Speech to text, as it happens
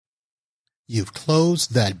You've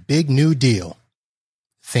closed that big new deal.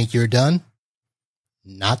 Think you're done?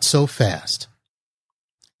 Not so fast.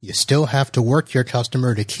 You still have to work your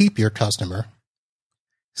customer to keep your customer.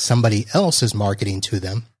 Somebody else is marketing to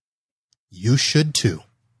them. You should too.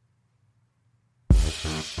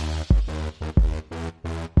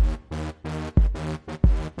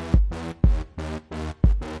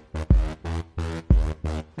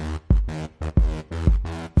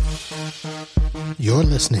 You're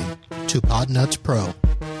listening to Podnutz Pro,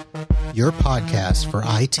 your podcast for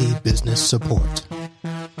IT business support.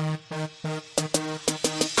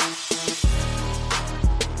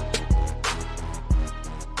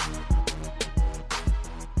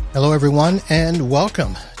 Hello, everyone, and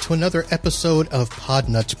welcome to another episode of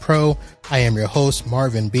Podnutz Pro. I am your host,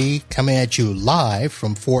 Marvin B., coming at you live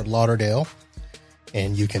from Fort Lauderdale.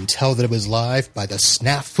 And you can tell that it was live by the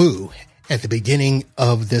snafu at the beginning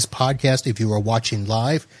of this podcast. If you are watching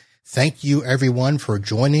live, thank you, everyone, for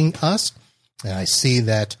joining us. And I see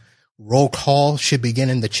that roll call should begin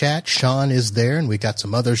in the chat. Sean is there, and we got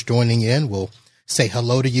some others joining in. We'll say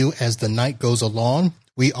hello to you as the night goes along.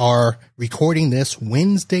 We are recording this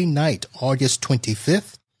Wednesday night, August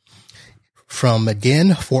 25th, from,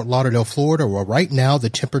 again, Fort Lauderdale, Florida, where right now the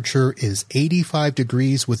temperature is 85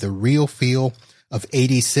 degrees with a real feel of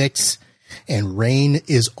 86, and rain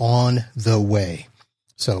is on the way.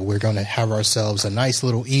 So we're going to have ourselves a nice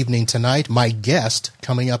little evening tonight. My guest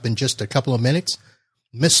coming up in just a couple of minutes,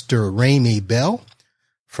 Mr. Ramey Bell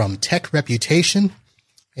from Tech Reputation,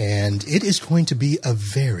 and it is going to be a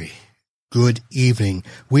very good evening.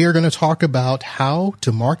 We are going to talk about how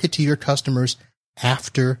to market to your customers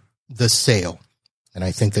after the sale. And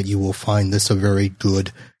I think that you will find this a very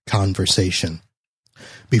good conversation.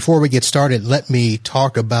 Before we get started, let me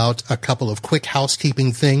talk about a couple of quick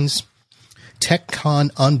housekeeping things.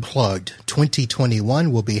 TechCon Unplugged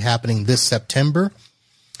 2021 will be happening this September.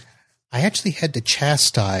 I actually had to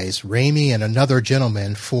chastise Ramey and another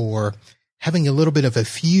gentleman for having a little bit of a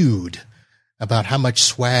feud about how much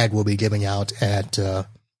swag we'll be giving out at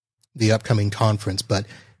the upcoming conference. But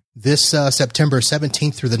this September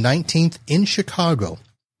 17th through the 19th in Chicago,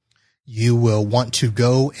 you will want to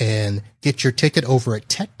go and get your ticket over at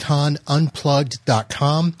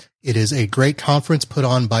techconunplugged.com. It is a great conference put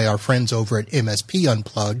on by our friends over at MSP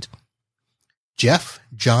Unplugged, Jeff,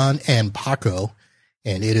 John, and Paco.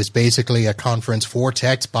 And it is basically a conference for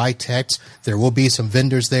techs, by techs. There will be some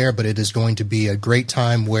vendors there, but it is going to be a great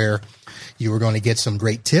time where you are going to get some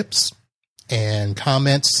great tips and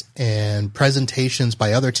comments and presentations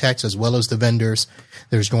by other techs as well as the vendors.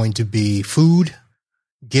 There's going to be food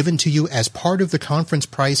given to you as part of the conference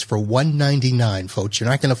price for $199, folks. You're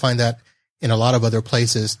not going to find that in a lot of other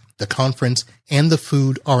places. The conference and the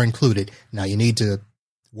food are included. Now, you need to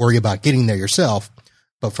worry about getting there yourself,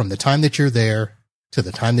 but from the time that you're there to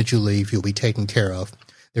the time that you leave, you'll be taken care of.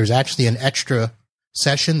 There's actually an extra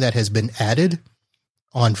session that has been added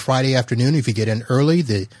on Friday afternoon if you get in early,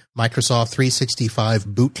 the Microsoft 365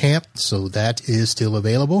 Boot Camp. So that is still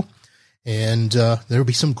available. And there will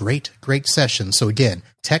be some great sessions. So again,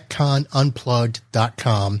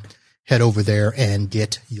 techconunplugged.com. Head over there and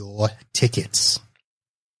get your tickets.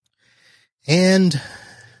 And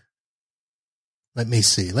let me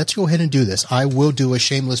see. Let's go ahead and do this. I will do a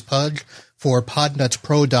shameless plug for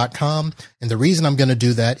podnutzpro.com. And the reason I'm going to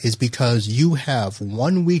do that is because you have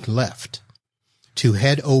 1 week left to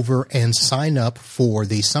head over and sign up for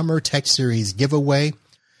the Summer Tech Series giveaway.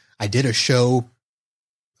 I did a show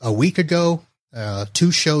a week ago,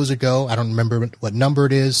 2 shows ago. I don't remember what number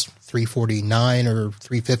it is, 349 or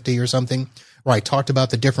 350 or something, where I talked about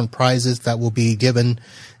the different prizes that will be given.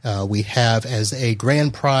 We have as a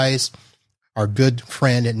grand prize, our good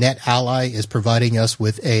friend at NetAlly is providing us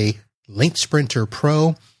with a Link Sprinter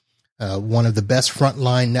Pro, one of the best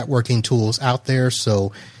frontline networking tools out there.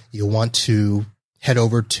 So you'll want to head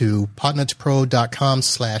over to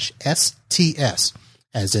podnutzpro.com/STS,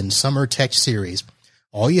 as in Summer Tech Series.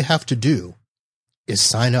 All you have to do is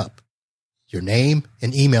sign up, your name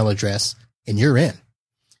and email address, and you're in.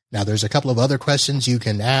 Now, there's a couple of other questions you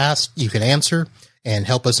can answer and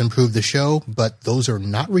help us improve the show, but those are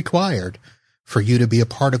not required for you to be a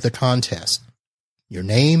part of the contest. Your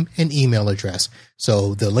name and email address.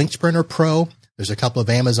 So the Link Sprinter Pro, there's a couple of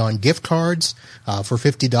Amazon gift cards for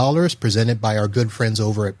 $50 presented by our good friends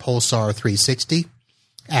over at Pulsar 360.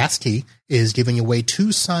 ASCII is giving away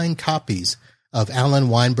 2 signed copies of Alan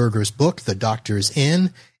Weinberger's book, The Doctor's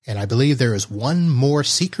Inn, and I believe there is one more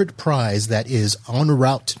secret prize that is en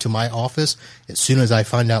route to my office. As soon as I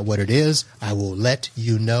find out what it is, I will let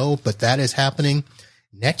you know, but that is happening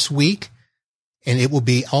next week, and it will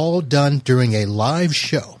be all done during a live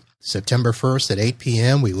show September 1st at 8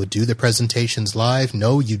 p.m. We will do the presentations live.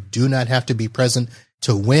 No, you do not have to be present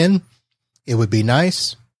to win. It would be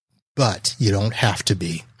nice, but you don't have to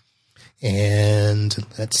be. And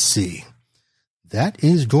let's see. That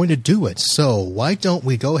is going to do it. So why don't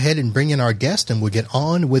we go ahead and bring in our guest and we'll get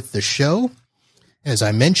on with the show. As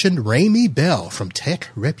I mentioned, Ramey Bell from Tech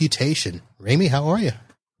Reputation. Ramey, how are you?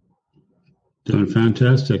 Doing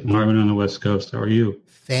fantastic. Marvin on the West Coast. How are you?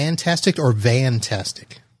 Fantastic or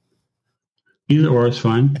vantastic? Either or is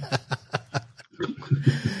fine.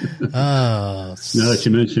 Oh, now that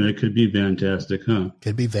you mention it, it could be fantastic, huh?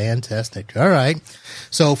 Could be fantastic. All right.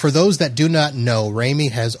 So for those that do not know, Ramey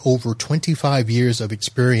has over 25 years of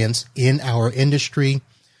experience in our industry.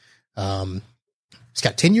 He's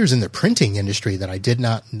got 10 years in the printing industry that I did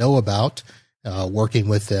not know about, working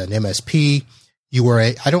with an MSP. You were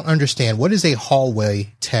I don't understand, what is a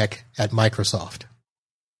hallway tech at Microsoft?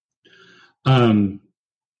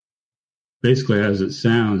 Basically, as it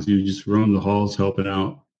sounds, you just roam the halls helping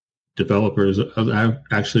out developers. I'm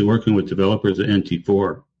actually working with developers at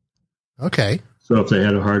NT4. Okay. So if they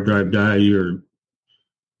had a hard drive die, you're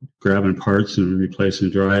grabbing parts and replacing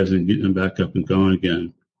drives and getting them back up and going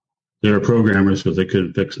again. They were programmers, but they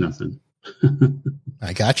couldn't fix nothing.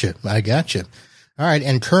 I got you. All right.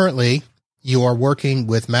 And currently, you are working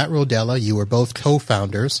with Matt Rodella. You are both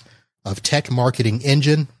co-founders of Tech Marketing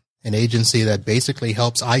Engine, an agency that basically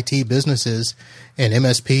helps IT businesses and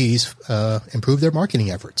MSPs improve their marketing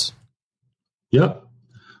efforts. Yep.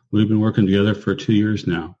 We've been working together for 2 years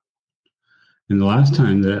now. And the last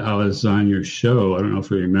time that I was on your show, I don't know if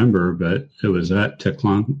you remember, but it was at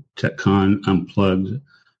TechCon Unplugged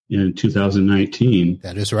in 2019.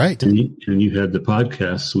 That is right. And you had the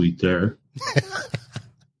podcast suite there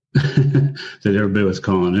that everybody was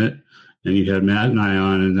calling it. And you had Matt and I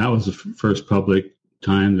on, and that was the first public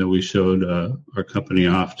time that we showed our company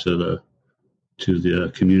off to the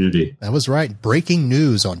community. That was right. Breaking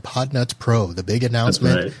news on Podnutz Pro, the big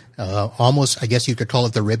announcement. That's right. Almost, I guess you could call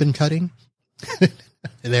it the ribbon cutting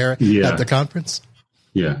there at the conference.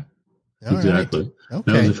 Yeah, all exactly. Right.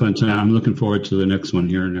 Okay. That was a fun time. I'm looking forward to the next one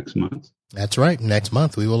here next month. That's right. Next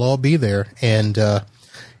month we will all be there. And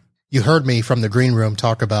you heard me from the green room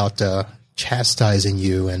talk about chastising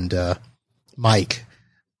you and Mike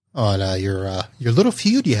on your little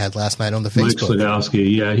feud you had last night on the Facebook. Mike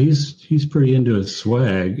Sladowski, yeah, he's pretty into his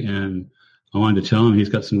swag, and I wanted to tell him he's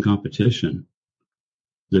got some competition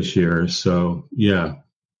this year. So yeah,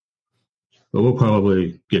 but we'll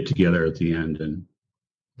probably get together at the end and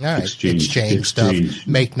exchange stuff,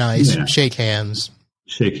 make nice, shake hands,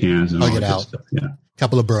 and hug all it that out. Stuff. Yeah,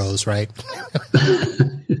 couple of bros, right?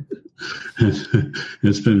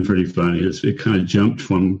 It's been pretty funny. It kind of jumped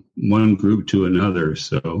from one group to another,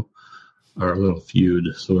 so our little feud.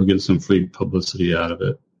 So we're getting some free publicity out of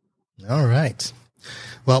it. All right.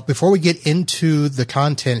 Well, before we get into the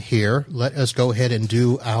content here, let us go ahead and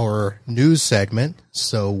do our news segment.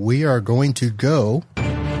 So we are going to go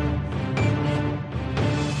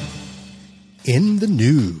in the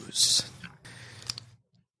news.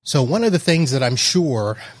 So one of the things that I'm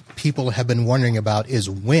sure people have been wondering about is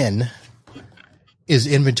when is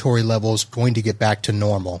inventory levels going to get back to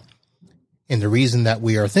normal? And the reason that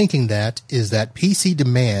we are thinking that is that PC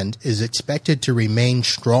demand is expected to remain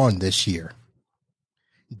strong this year.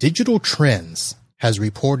 Digital Trends has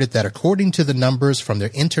reported that according to the numbers from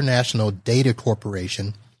their International Data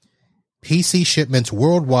Corporation, PC shipments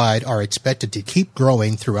worldwide are expected to keep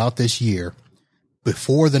growing throughout this year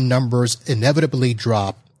before the numbers inevitably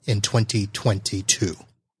drop in 2022.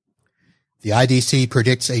 The IDC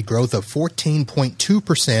predicts a growth of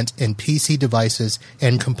 14.2% in PC devices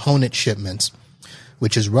and component shipments,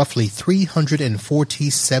 which is roughly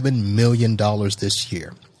 $347 million this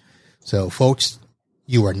year. So, folks,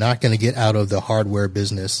 you are not going to get out of the hardware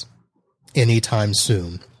business anytime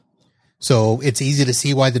soon. So it's easy to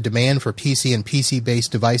see why the demand for PC and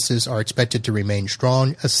PC-based devices are expected to remain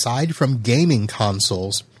strong. Aside from gaming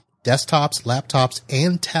consoles, desktops, laptops,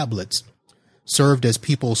 and tablets served as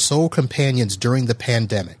people's sole companions during the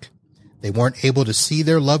pandemic. They weren't able to see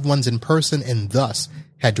their loved ones in person and thus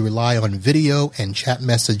had to rely on video and chat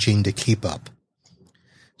messaging to keep up.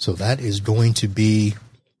 So that is going to be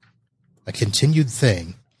a continued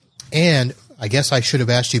thing. And I guess I should have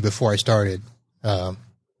asked you before I started,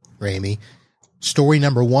 Ramey, story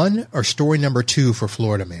number 1 or story number 2 for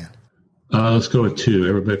Florida Man? Let's go with 2.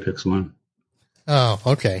 Everybody picks one. Oh,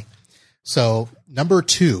 okay. So number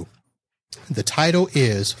 2. The title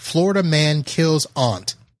is Florida Man Kills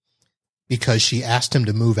Aunt Because She Asked Him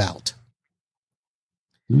to Move Out.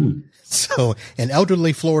 So an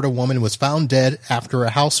elderly Florida woman was found dead after a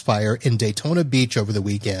house fire in Daytona Beach over the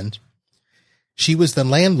weekend. She was the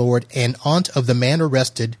landlord and aunt of the man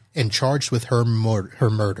arrested and charged with her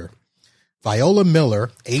murder. Viola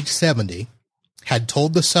Miller, age 70, had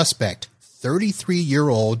told the suspect,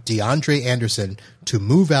 33-year-old DeAndre Anderson, to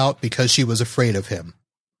move out because she was afraid of him.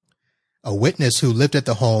 A witness who lived at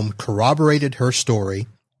the home corroborated her story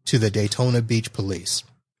to the Daytona Beach police.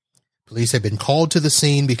 Police had been called to the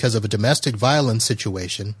scene because of a domestic violence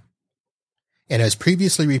situation, and as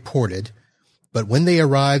previously reported, but when they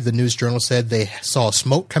arrived, the news journal said they saw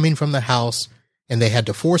smoke coming from the house and they had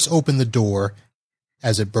to force open the door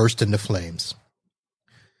as it burst into flames.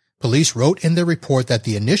 Police wrote in their report that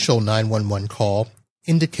the initial 911 call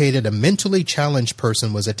indicated a mentally challenged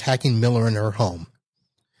person was attacking Miller in her home.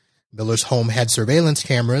 Miller's home had surveillance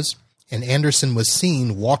cameras, and Anderson was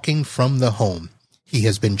seen walking from the home. He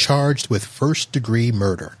has been charged with first-degree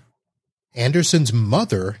murder. Anderson's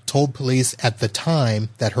mother told police at the time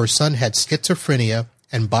that her son had schizophrenia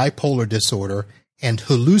and bipolar disorder and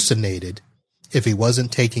hallucinated if he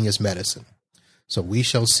wasn't taking his medicine. So we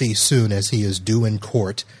shall see soon as he is due in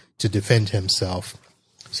court to defend himself.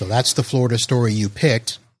 So that's the Florida story you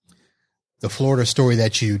picked. The Florida story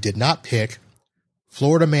that you did not pick,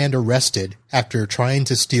 Florida man arrested after trying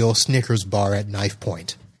to steal Snickers bar at knife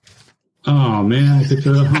point. Oh, man, I could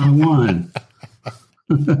have won.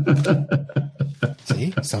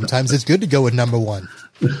 See, sometimes it's good to go with number one.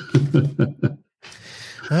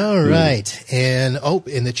 All right. And,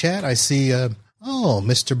 in the chat, I see,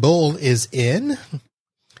 Mr. Bull is in,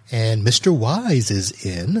 and Mr. Wise is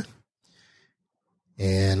in.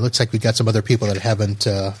 And looks like we've got some other people that haven't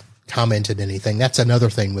commented anything. That's another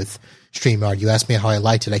thing with StreamYard. You asked me how I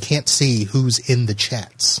liked it. I can't see who's in the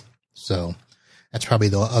chats. So that's probably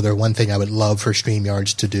the other one thing I would love for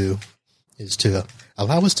StreamYards to do, is to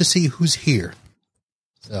allow us to see who's here.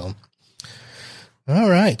 So, all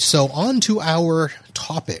right. So on to our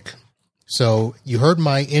topic. So you heard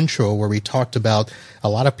my intro where we talked about a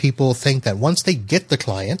lot of people think that once they get the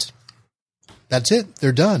client, that's it.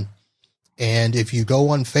 They're done. And if you go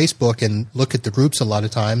on Facebook and look at the groups a lot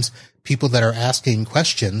of times, people that are asking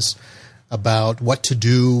questions about what to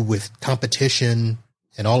do with competition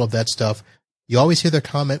and all of that stuff, you always hear their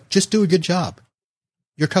comment, just do a good job.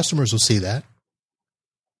 Your customers will see that.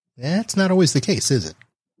 That's not always the case, is it?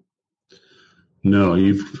 No,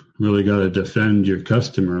 you've really got to defend your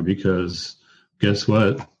customer, because guess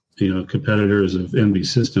what? Competitors of MB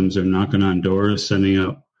Systems are knocking on doors, sending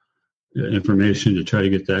out information to try to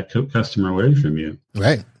get that customer away from you.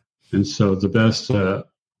 Right. And so the best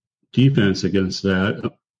defense against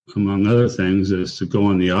that, among other things, is to go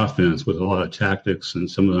on the offense with a lot of tactics, and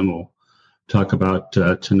some of them we'll talk about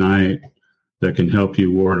tonight, that can help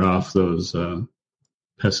you ward off those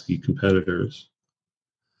pesky competitors.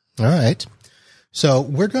 All right. So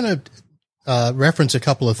we're going to reference a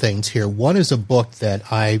couple of things here. One is a book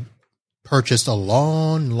that I purchased a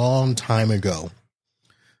long, long time ago.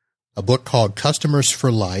 A book called Customers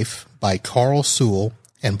for Life by Carl Sewell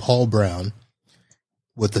and Paul Brown,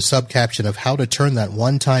 with the subcaption of How to Turn That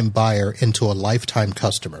One-Time Buyer into a Lifetime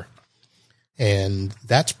Customer. And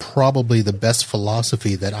that's probably the best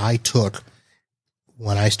philosophy that I took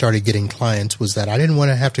when I started getting clients, was that I didn't want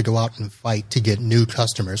to have to go out and fight to get new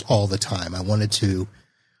customers all the time. I wanted to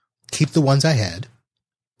keep the ones I had.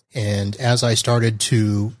 And as I started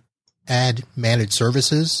to add managed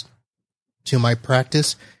services to my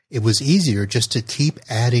practice, it was easier just to keep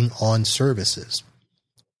adding on services.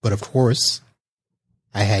 But of course,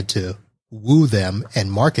 I had to woo them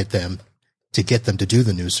and market them to get them to do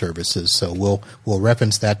the new services. So we'll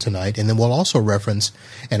reference that tonight. And then we'll also reference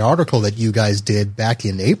an article that you guys did back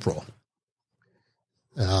in April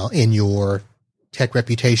in your Tech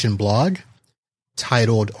Reputation blog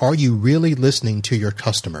titled, Are You Really Listening to Your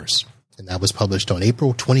Customers? And that was published on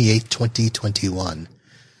April 28th, 2021.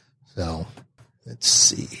 So let's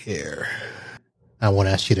see here. I want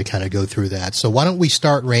to ask you to kind of go through that. So why don't we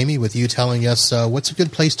start, Ramey, with you telling us what's a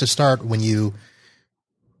good place to start when you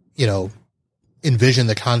envision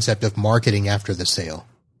the concept of marketing after the sale?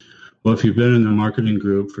 Well, if you've been in the marketing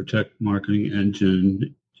group for Tech Marketing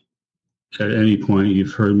Engine, at any point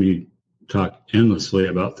you've heard me talk endlessly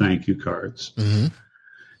about thank you cards. Mm-hmm.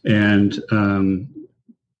 And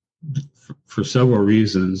for several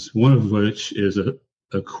reasons, one of which is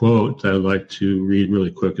a quote that I'd like to read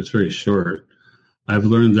really quick. It's very short. I've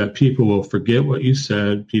learned that people will forget what you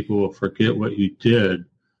said, people will forget what you did,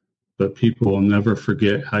 but people will never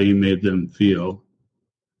forget how you made them feel.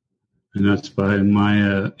 And that's by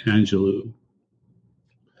Maya Angelou.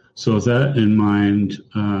 So with that in mind,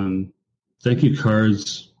 thank you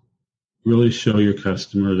cards really show your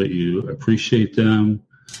customer that you appreciate them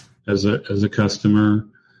as a customer.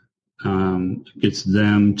 Gets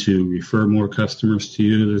them to refer more customers to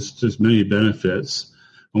you. There's many benefits.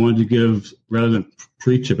 I wanted to give, rather than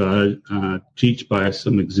preach about it, teach by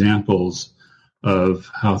some examples of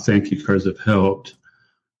how thank you cards have helped.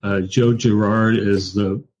 Joe Girard is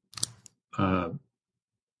the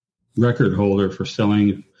record holder for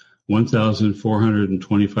selling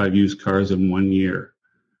 1,425 used cars in 1 year.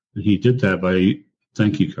 And he did that by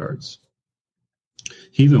thank you cards.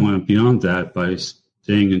 He even went beyond that by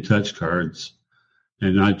staying in touch cards,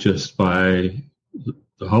 and not just by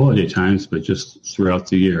the holiday times, but just throughout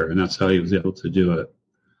the year. And that's how he was able to do it.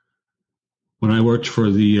 When I worked for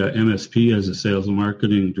the MSP as a sales and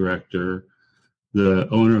marketing director, the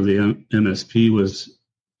owner of the MSP was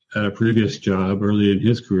at a previous job early in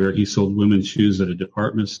his career. He sold women's shoes at a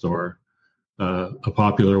department store, a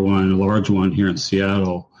popular one, a large one here in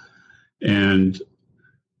Seattle. And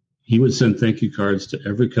he would send thank you cards to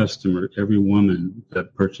every customer, every woman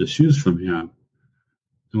that purchased shoes from him.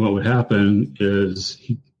 And what would happen is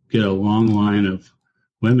he'd get a long line of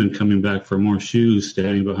women coming back for more shoes,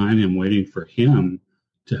 standing behind him, waiting for him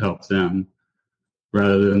to help them,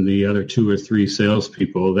 rather than the other 2 or 3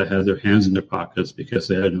 salespeople that had their hands in their pockets because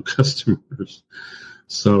they had no customers.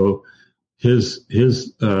 So his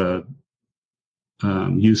use of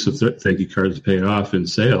thank you cards paid off in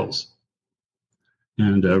sales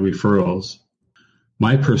and referrals.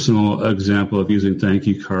 My personal example of using thank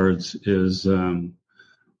you cards is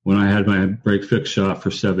when I had my break fix shop for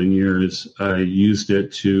 7 years, I used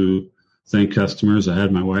it to thank customers. I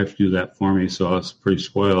had my wife do that for me, so I was pretty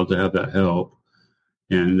spoiled to have that help.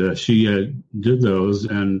 And she did those,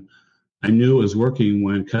 and I knew it was working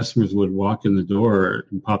when customers would walk in the door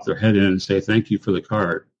and pop their head in and say, "Thank you for the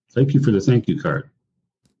card. Thank you for the thank you card."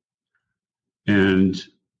 And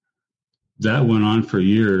that went on for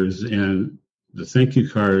years, and the thank you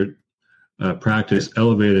card practice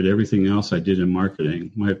elevated everything else I did in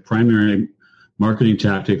marketing. My primary marketing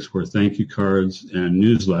tactics were thank you cards and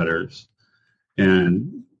newsletters.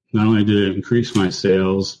 And not only did it increase my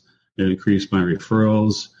sales, it increased my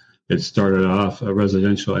referrals. It started off a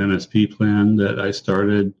residential MSP plan that I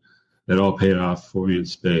started that all paid off for me in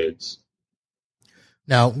spades.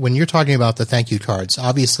 Now, when you're talking about the thank you cards,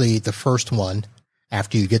 obviously the first one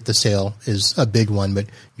after you get the sale is a big one, but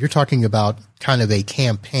you're talking about kind of a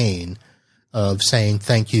campaign of saying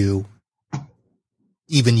thank you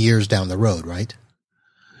even years down the road, right?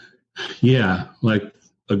 Yeah, like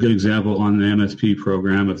a good example on the MSP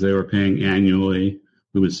program, if they were paying annually,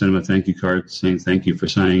 we would send them a thank you card saying thank you for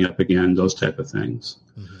signing up again, those type of things.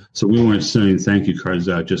 Mm-hmm. So we weren't sending thank you cards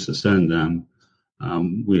out just to send them.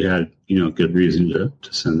 We had, good reason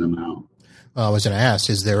to send them out. I was going to ask,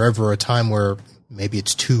 is there ever a time where maybe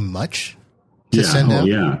it's too much to send out?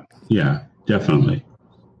 Yeah, definitely.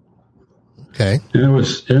 Okay. And there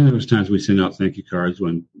was times we sent out thank you cards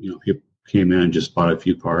when, people came in and just bought a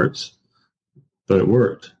few parts, but it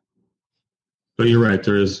worked. But you're right.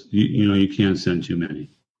 There is, you can't send too many.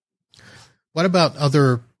 What about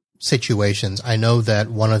other situations? I know that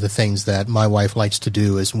one of the things that my wife likes to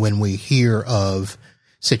do is when we hear of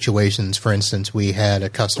situations, for instance, we had a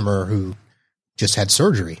customer who just had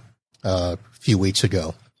surgery a few weeks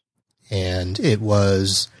ago, and it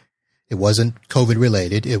wasn't COVID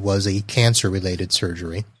related. It was a cancer related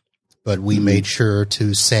surgery, but we made sure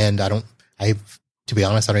to send, to be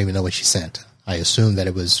honest, I don't even know what she sent. I assume that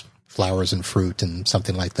it was flowers and fruit and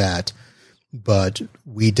something like that. But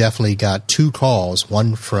we definitely got 2 calls,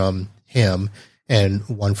 one from him and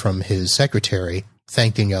one from his secretary,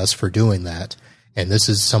 thanking us for doing that. And this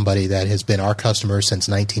is somebody that has been our customer since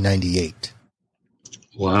 1998.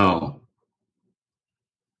 Wow.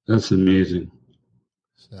 That's amazing.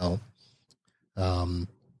 So,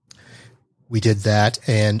 we did that.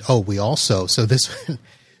 And, we also,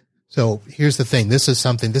 so here's the thing. This is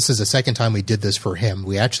the second time we did this for him.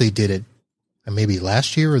 We actually did it maybe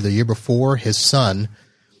last year or the year before. His son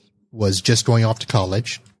was just going off to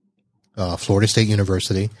college, Florida State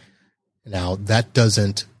University. Now, that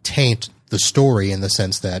doesn't taint the story in the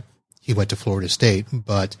sense that he went to Florida State,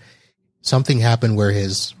 but something happened where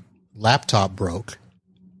his laptop broke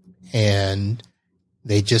and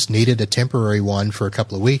they just needed a temporary one for a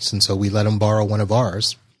couple of weeks. And so we let him borrow one of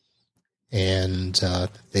ours, and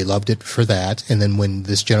they loved it for that. And then when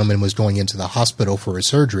this gentleman was going into the hospital for his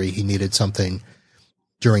surgery, he needed something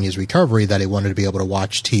during his recovery that he wanted to be able to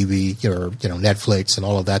watch TV or, Netflix and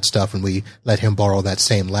all of that stuff. And we let him borrow that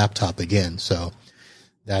same laptop again. So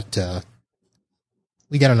that,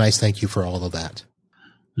 we got a nice thank you for all of that.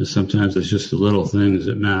 And sometimes it's just the little things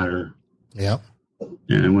that matter. Yeah.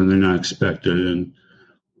 and when they're not expected. And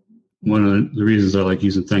one of the reasons I like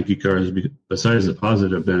using thank you cards, besides the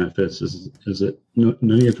positive benefits, is that none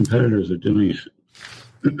of your competitors are doing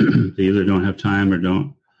it. They either don't have time or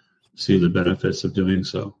don't see the benefits of doing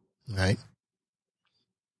so. Right.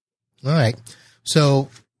 All right. So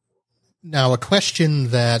now a question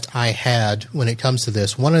that I had when it comes to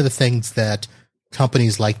this, one of the things that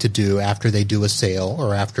companies like to do after they do a sale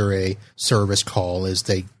or after a service call is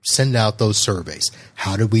they send out those surveys.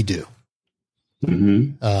 How did we do?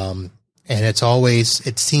 Mm-hmm. And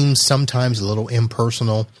it seems sometimes a little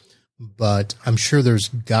impersonal, but I'm sure there's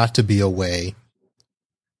got to be a way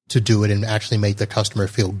to do it and actually make the customer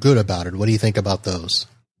feel good about it. What do you think about those?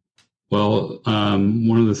 Well,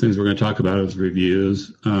 one of the things we're going to talk about is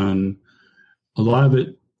reviews. A lot of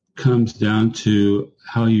it comes down to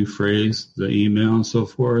how you phrase the email and so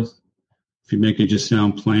forth. If you make it just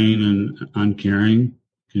sound plain and uncaring,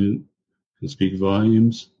 can speak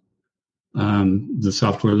volumes. The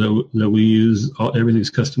software that we use,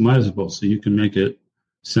 everything's customizable, so you can make it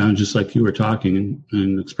sound just like you were talking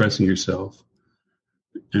and expressing yourself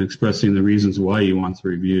and expressing the reasons why you want the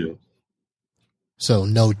review. So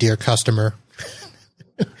no dear customer.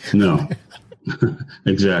 No,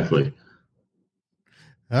 exactly.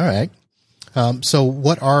 All right. So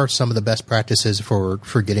what are some of the best practices for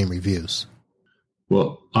getting reviews?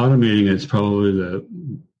 Well, automating is probably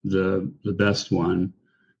the best one.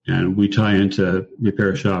 And we tie into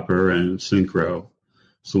Repair Shopper and Synchro.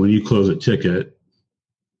 So when you close a ticket,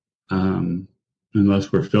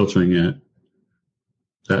 unless we're filtering it,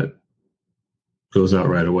 that goes out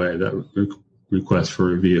right away, that request for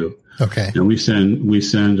review. Okay. And we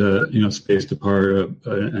send spaced apart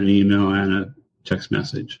an email and a text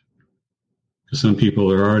message. Because some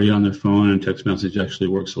people are already on their phone, and text message actually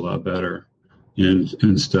works a lot better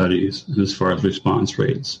in studies as far as response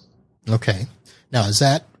rates. Okay. Now, is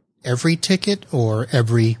that every ticket or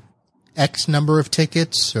every X number of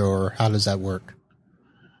tickets, or how does that work?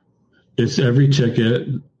 It's every ticket.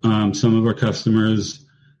 Some of our customers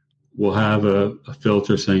will have a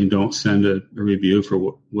filter saying don't send a review for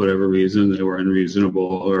whatever reason. They were unreasonable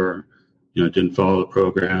or didn't follow the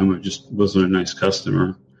program or just wasn't a nice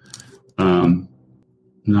customer.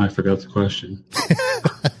 No, I forgot the question.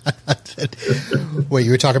 Well,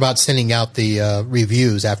 you were talking about sending out the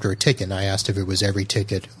reviews after a ticket, and I asked if it was every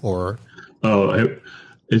ticket or. Oh,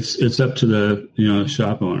 it's up to the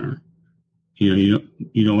shop owner. You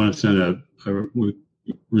don't want to send a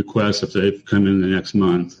request if they've come in the next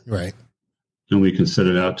month, right? And we can set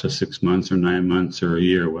it out to 6 months or 9 months or a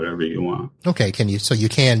year, whatever you want. Okay, so you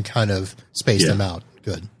can kind of space them out.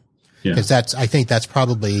 Good, because I think that's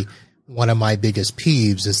probably one of my biggest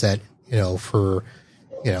peeves is that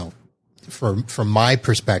from my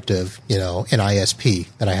perspective, an ISP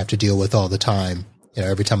that I have to deal with all the time.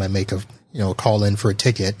 Every time I make a call in for a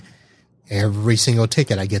ticket, every single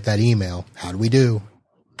ticket I get that email. How do we do?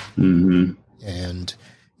 Mm-hmm. And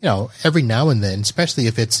every now and then, especially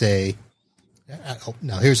if it's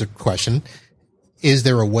now here's a question: is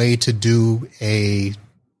there a way to do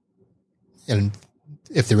and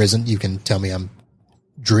if there isn't, you can tell me I'm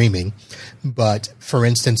dreaming. But for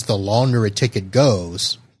instance, the longer a ticket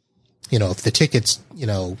goes, if the tickets,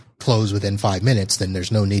 close within 5 minutes, then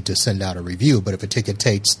there's no need to send out a review. But if a ticket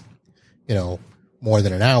takes, more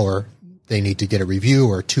than an hour, they need to get a review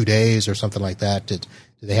or 2 days or something like that. Do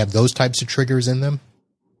they have those types of triggers in them?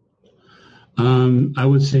 I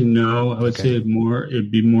would say no. I would say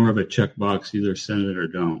it'd be more of a checkbox, either send it or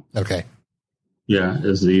don't. Okay. Yeah,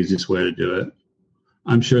 is the easiest way to do it.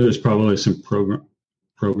 I'm sure there's probably some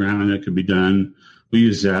programming that could be done. We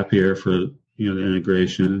use Zapier for the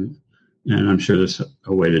integration, and I'm sure there's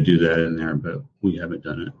a way to do that in there, but we haven't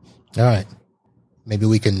done it. All right, maybe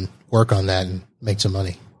we can work on that and make some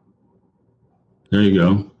money. There you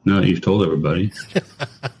go. Now that you've told everybody,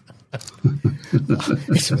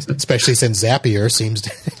 especially since Zapier seems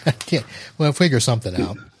to we'll figure something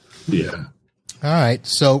out. Yeah. All right.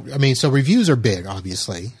 So reviews are big,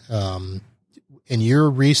 obviously. In your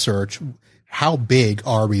research, how big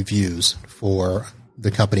are reviews for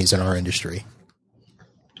the companies in our industry?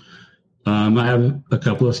 I have a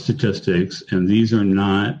couple of statistics, and these are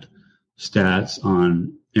not stats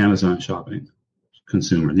on Amazon shopping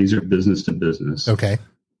consumer. These are business to business. Okay.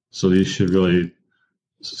 So these should really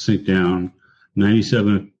sink down.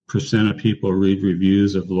 97% of people read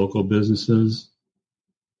reviews of local businesses.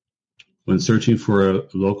 When searching for a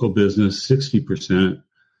local business, 60%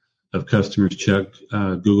 of customers check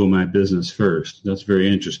Google My Business first. That's very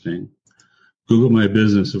interesting. Google My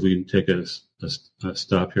Business, if we can take a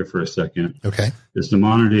stop here for a second, okay, is the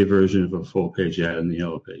modern day version of a full page ad in the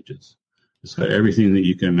Yellow Pages. It's got everything that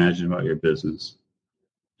you can imagine about your business.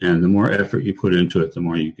 And the more effort you put into it, the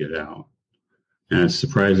more you get out. And it's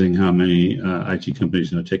surprising how many IT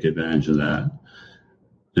companies don't take advantage of that.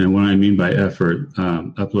 And what I mean by effort,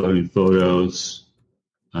 uploading photos,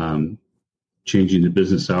 changing the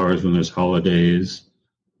business hours when there's holidays.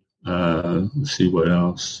 Let's see what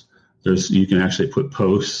else. You can actually put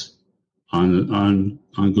posts on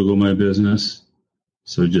Google My Business.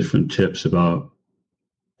 So different tips about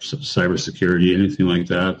cybersecurity, anything like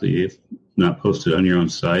that you've not posted on your own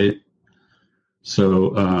site. So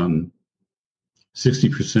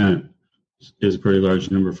 60% is a pretty large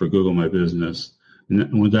number for Google My Business.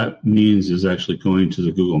 And what that means is actually going to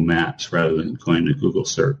the Google Maps rather than going to Google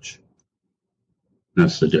Search.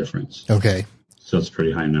 That's the difference. Okay. So it's a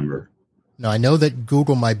pretty high number. Now, I know that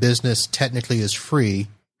Google My Business technically is free,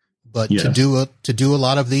 but Yes. to do a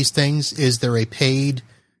lot of these things, is there a paid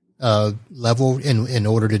level in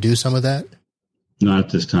order to do some of that? Not at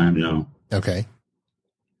this time, no. Okay.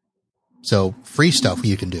 So free stuff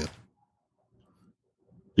you can do.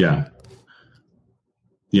 Yeah.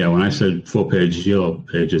 Yeah, when I said full page Yellow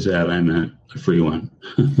Pages ad, I meant a free one.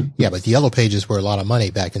 Yeah, but the Yellow Pages were a lot of money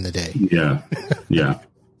back in the day. Yeah. Yeah.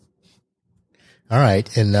 All right.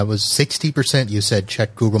 And that was 60% you said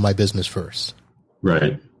check Google My Business first.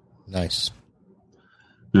 Right. Nice.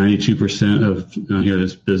 92% of, now here,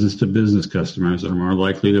 this business-to-business customers are more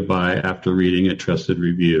likely to buy after reading a trusted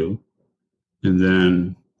review. And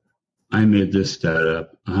then I made this stat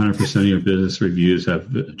up. 100% of your business reviews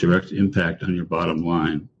have a direct impact on your bottom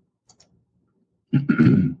line,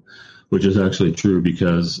 which is actually true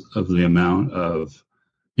because of the amount of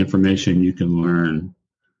information you can learn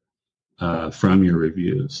from your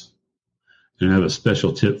reviews. And I have a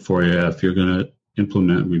special tip for you if you're going to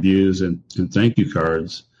implement reviews and thank you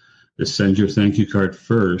cards, is send your thank you card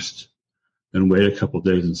first, then wait a couple of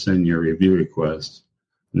days and send your review request.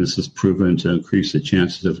 And this is proven to increase the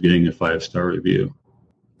chances of getting a 5-star review.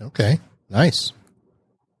 Okay, nice.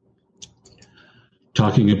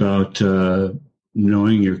 Talking about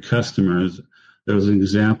knowing your customers, there was an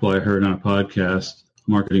example I heard on a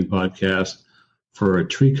marketing podcast for a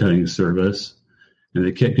tree cutting service, and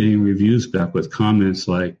they kept getting reviews back with comments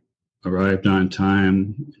like, arrived on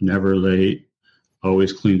time, never late,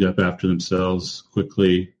 always cleaned up after themselves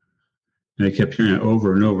quickly. And they kept hearing it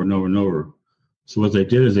over and over and over and over. So what they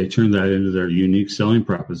did is they turned that into their unique selling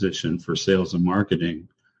proposition for sales and marketing,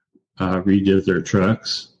 redid their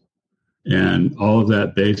trucks, and all of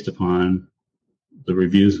that based upon the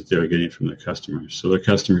reviews that they were getting from their customers. So their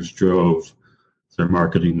customers drove their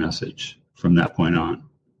marketing message from that point on.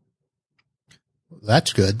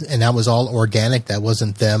 That's good. And that was all organic. That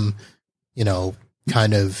wasn't them,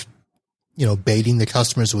 kind of, baiting the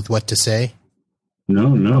customers with what to say.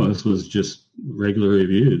 No, this was just regular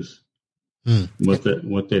reviews.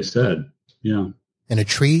 What they said. Yeah. And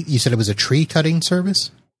you said it was a tree cutting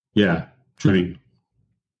service? Yeah. Trimming.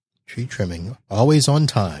 Tree trimming. Always on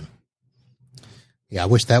time. Yeah. I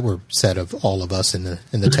wish that were said of all of us in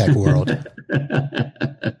the tech world.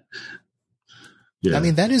 Yeah. I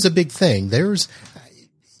mean, that is a big thing. I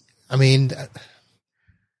don't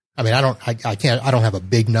have a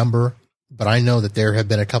big number, but I know that there have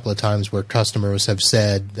been a couple of times where customers have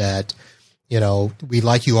said that, we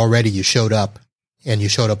like you already. You showed up and you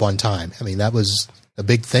showed up on time. I mean, that was a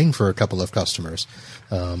big thing for a couple of customers,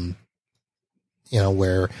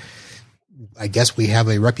 where I guess we have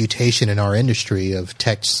a reputation in our industry of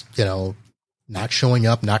techs, not showing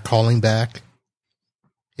up, not calling back,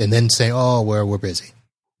 and then saying, oh, we're busy.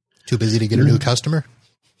 Too busy to get a new customer?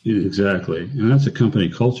 Exactly. And that's a company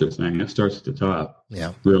culture thing. That starts at the top.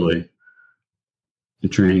 Yeah. Really. The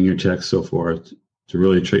training your techs, so forth, to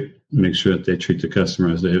really make sure that they treat the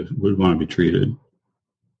customer as they would want to be treated.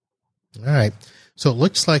 All right. So it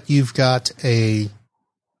looks like you've got a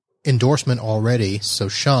endorsement already. So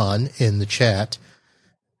Sean in the chat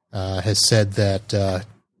has said that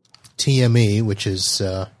TME, which is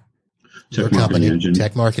your company,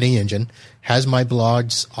 Tech Marketing Engine, has my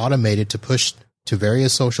blogs automated to push to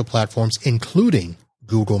various social platforms, including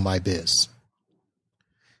Google My Biz.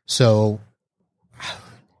 So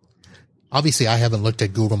obviously I haven't looked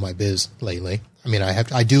at Google My Biz lately. I mean,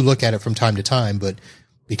 I do look at it from time to time, but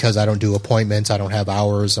because I don't do appointments, I don't have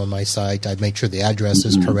hours on my site. I make sure the address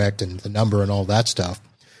is correct and the number and all that stuff.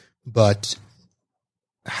 But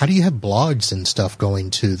how do you have blogs and stuff going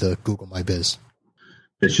to the Google My Biz?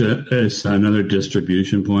 It's another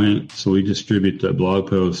distribution point. So we distribute the blog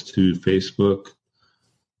post to Facebook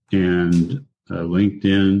and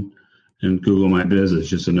LinkedIn, and Google My Biz is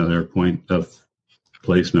just another point of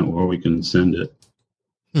placement where we can send it.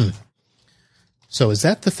 So is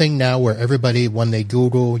that the thing now where everybody, when they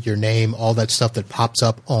Google your name, all that stuff that pops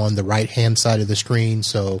up on the right-hand side of the screen?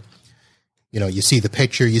 So, you see the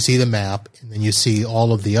picture, you see the map, and then you see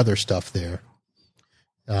all of the other stuff there.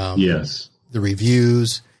 Yes. The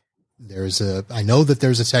reviews. I know that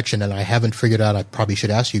there's a section, and I haven't figured out, I probably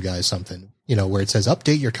should ask you guys something, where it says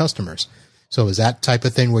update your customers. So is that type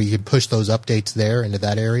of thing where you can push those updates there into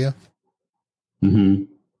that area? Mm-hmm.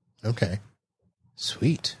 Okay.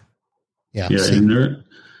 Sweet. Yeah. Yeah. And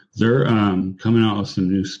they're coming out with some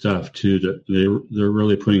new stuff too. That they're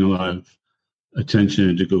really putting a lot of attention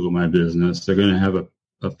into Google My Business. They're going to have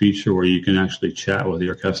a feature where you can actually chat with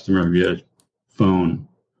your customer via phone.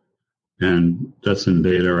 And that's in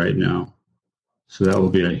beta right now. So that will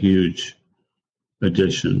be a huge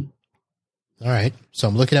addition. All right. So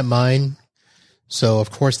I'm looking at mine. So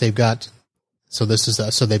of course they've got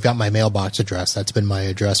my mailbox address. That's been my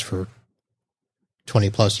address for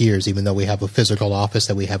 20 plus years, even though we have a physical office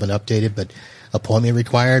that we haven't updated, but appointment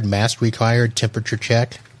required, mask required, temperature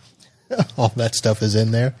check, all that stuff is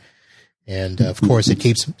in there. And of course it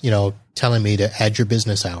keeps, telling me to add your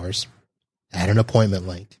business hours, add an appointment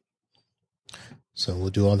link. So we'll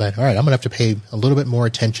do all that. All right. I'm going to have to pay a little bit more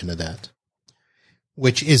attention to that,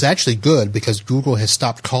 which is actually good because Google has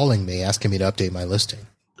stopped calling me, asking me to update my listing.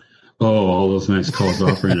 Oh, all those nice calls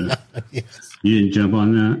offering it. Yes. You didn't jump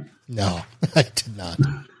on that? No, I did not.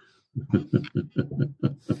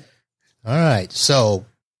 All right. So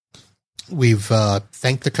we've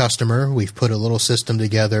thanked the customer. We've put a little system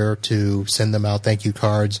together to send them out thank you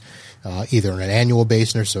cards, either on an annual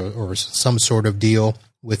basis or some sort of deal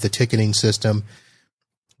with the ticketing system.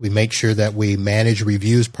 We make sure that we manage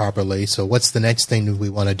reviews properly. So what's the next thing that we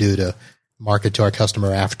want to do to market to our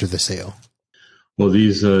customer after the sale? Well,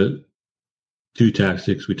 these two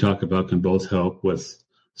tactics we talk about can both help with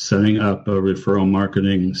setting up a referral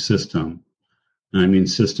marketing system. And I mean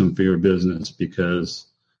system for your business, because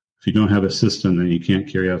if you don't have a system, then you can't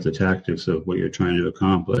carry out the tactics of what you're trying to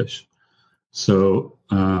accomplish. So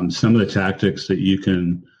some of the tactics that you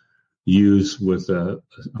can use with a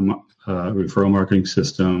referral marketing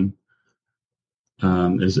system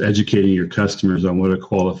is educating your customers on what a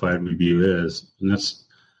qualified review is. And that's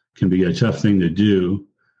can be a tough thing to do.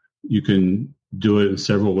 You can do it in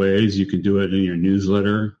several ways. You can do it in your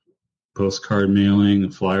newsletter, postcard mailing, a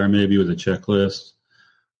flyer maybe with a checklist.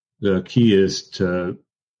 The key is to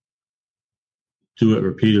do it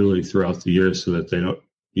repeatedly throughout the year so that they don't,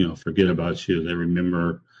 forget about you. They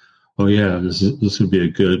remember, oh yeah, this would be a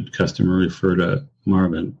good customer refer to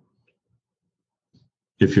Marvin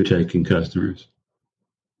if you're taking customers.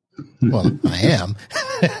 Well, I am.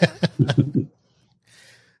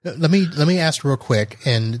 Let me ask real quick,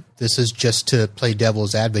 and this is just to play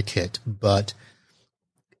devil's advocate, but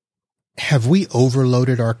have we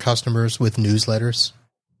overloaded our customers with newsletters,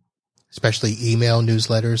 especially email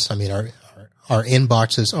newsletters? I mean, our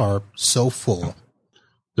inboxes are so full.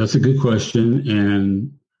 That's a good question.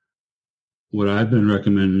 And what I've been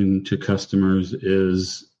recommending to customers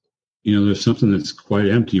is, there's something that's quite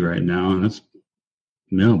empty right now, and that's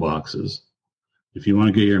mailboxes. If you want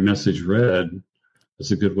to get your message read,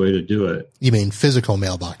 that's a good way to do it. You mean physical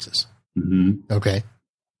mailboxes? Mm-hmm. Okay.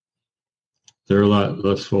 They're a lot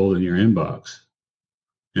less full than your inbox.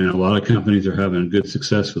 And a lot of companies are having good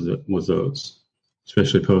success with those,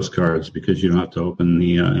 especially postcards, because you don't have to open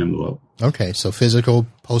the envelope. Okay, so physical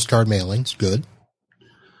postcard mailings, good.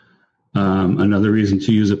 Another reason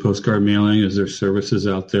to use a postcard mailing is there's services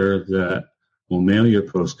out there that will mail your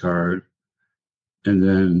postcard and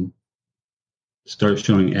then start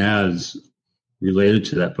showing ads related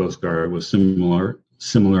to that postcard with similar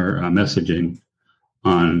messaging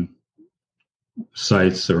on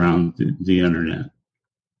sites around the internet.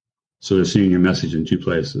 So they're seeing your message in two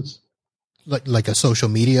places. Like a social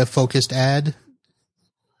media focused ad?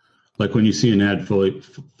 Like when you see an ad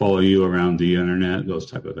follow you around the internet, those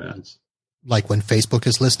type of ads. Like when Facebook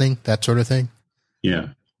is listening, that sort of thing? Yeah.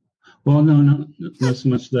 Well, no, not so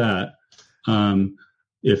much that.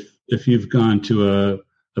 If you've gone to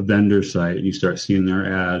a vendor site and you start seeing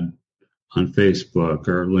their ad on Facebook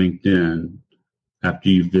or LinkedIn after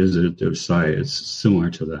you visited their site, it's similar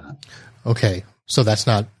to that. Okay. So that's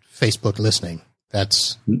not Facebook listening.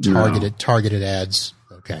 That's targeted ads.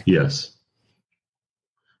 Okay. Yes.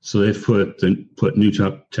 So they've put new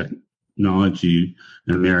technology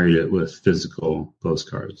and married it with physical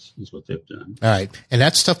postcards is what they've done. All right. And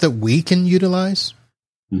that's stuff that we can utilize?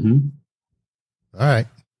 Mm-hmm. All right.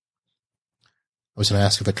 I was going to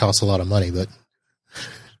ask if it costs a lot of money, but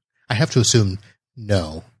I have to assume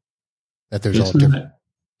no, that there's all different.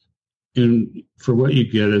 and for what you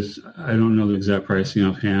get is, I don't know the exact pricing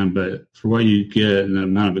offhand, but for what you get and the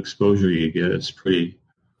amount of exposure you get, it's pretty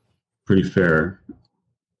fair.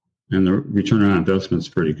 And the return on investment is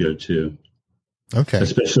pretty good too. Okay.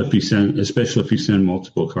 Especially if you send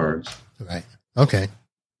multiple cards. Right. Okay.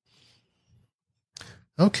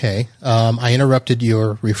 Okay. I interrupted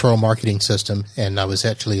your referral marketing system, and I was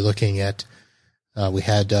actually looking at, we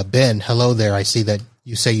had Ben. Hello there. I see that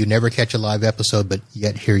you say you never catch a live episode, but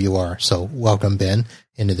yet here you are. So welcome, Ben,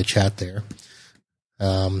 into the chat there.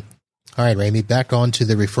 All right, Ramey, back on to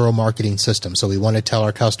the referral marketing system. So we want to tell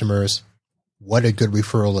our customers what a good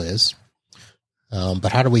referral is.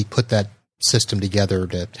 But how do we put that system together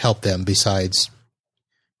to help them besides,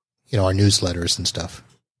 our newsletters and stuff?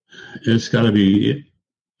 It's got to be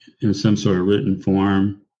in some sort of written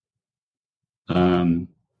form,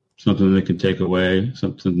 something they can take away,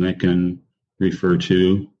 something they can refer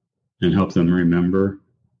to and help them remember.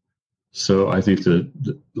 So I think that,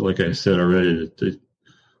 like I said already,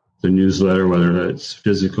 the newsletter, whether it's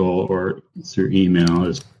physical or through email,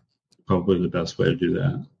 is probably the best way to do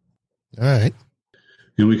that. All right.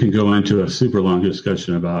 And we can go into a super long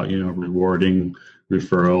discussion about, rewarding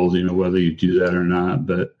referrals, whether you do that or not.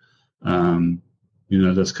 But,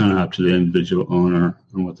 that's kind of up to the individual owner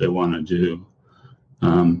and what they want to do.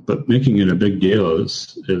 But making it a big deal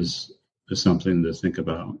is something to think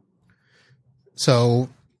about. So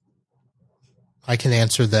I can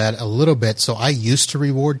answer that a little bit. So I used to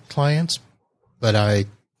reward clients, but I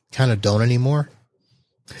kind of don't anymore.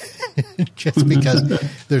 Just because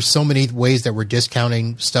there's so many ways that we're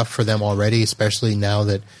discounting stuff for them already, especially now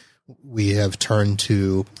that we have turned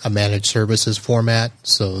to a managed services format.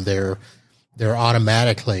 So they're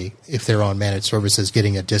automatically, if they're on managed services,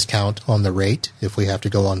 getting a discount on the rate if we have to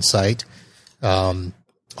go on site.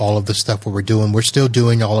 All of the stuff we're doing, we're still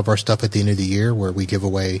doing all of our stuff at the end of the year where we give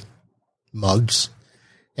away mugs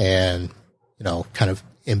and, kind of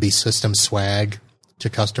MB system swag to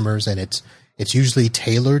customers. And it's usually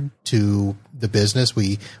tailored to the business.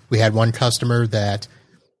 We had one customer that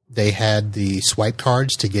they had the swipe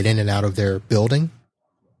cards to get in and out of their building,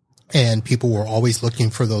 and people were always looking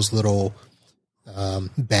for those little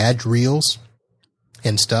badge reels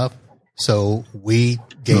and stuff. So we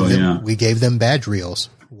gave them badge reels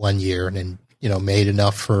one year, and made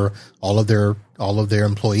enough for all of their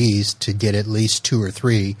employees to get at least 2 or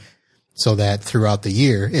 3, so that throughout the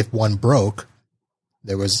year, if one broke,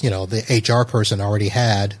 there was, the HR person already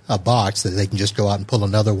had a box that they can just go out and pull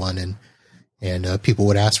another one, and people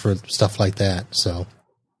would ask for stuff like that. So,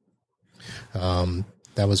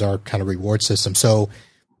 that was our kind of reward system. So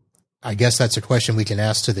I guess that's a question we can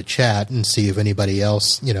ask to the chat and see if anybody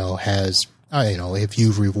else, has, if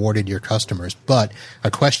you've rewarded your customers. But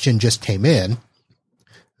a question just came in,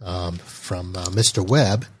 from Mr.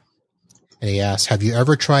 Webb, and he asked, have you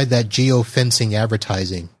ever tried that geofencing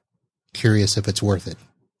advertising? Curious if it's worth it.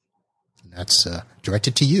 And that's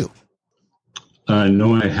directed to you.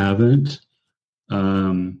 No, I haven't.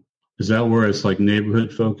 Is that where it's like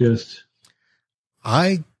neighborhood focused?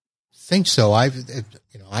 I think so.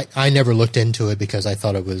 I never looked into it because I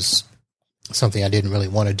thought it was something I didn't really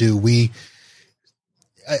want to do.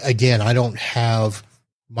 I don't have,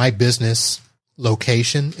 my business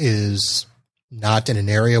location is not in an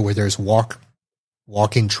area where there's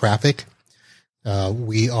walking traffic.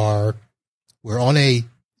 We're on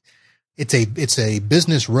it's a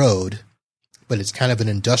business road, but it's kind of an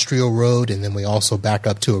industrial road. And then we also back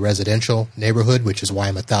up to a residential neighborhood, which is why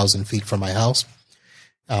I'm 1,000 feet from my house.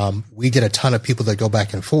 We get a ton of people that go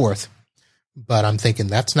back and forth, but I'm thinking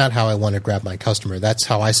that's not how I want to grab my customer. That's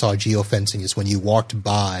how I saw geofencing, is when you walked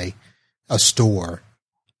by a store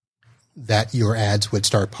that your ads would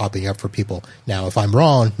start popping up for people. Now, if I'm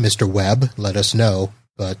wrong, Mr. Webb, let us know.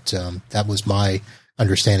 But that was my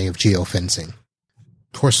understanding of geofencing.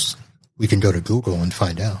 Of course, we can go to Google and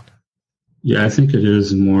find out. Yeah, I think it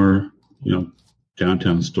is more,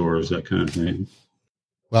 downtown stores, that kind of thing.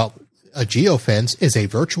 Well, a geofence is a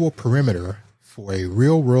virtual perimeter for a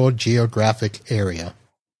real-world geographic area.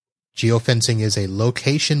 Geofencing is a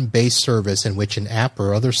location-based service in which an app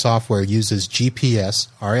or other software uses GPS,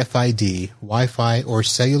 RFID, Wi-Fi, or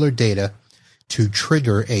cellular data to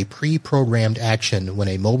trigger a pre-programmed action when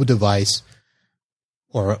a mobile device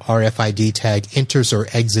or RFID tag enters or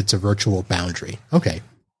exits a virtual boundary. Okay.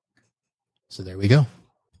 So there we go.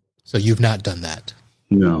 So you've not done that?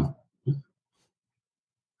 No.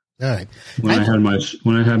 All right. When I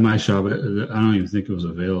had my shop, I don't even think it was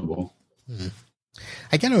available.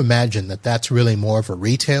 I got to imagine that that's really more of a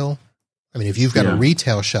retail. I mean, if you've got a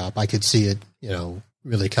retail shop, I could see it,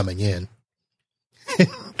 really coming in.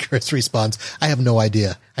 Chris responds, I have no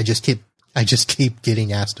idea. I just keep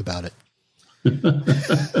getting asked about it.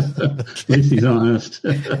 At least he's honest.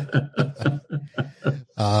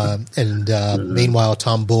 Meanwhile,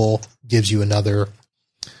 Tom Bull gives you another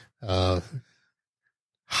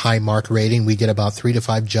high mark rating. We get about 3 to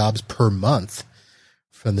 5 jobs per month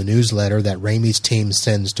from the newsletter that Ramey's team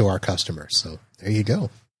sends to our customers. So there you go.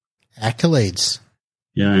 Accolades.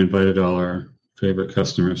 Yeah, I invited all our favorite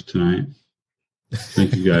customers tonight.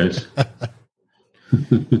 Thank you, guys. All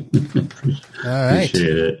right.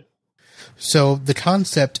 Appreciate it. So the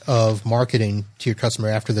concept of marketing to your customer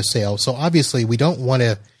after the sale. So obviously we don't want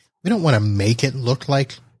to make it look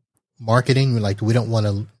like marketing. Like we don't want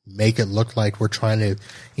to make it look like we're trying to,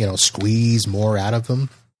 squeeze more out of them.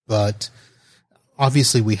 But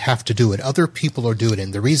obviously we have to do it. Other people are doing it.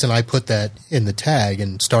 And the reason I put that in the tag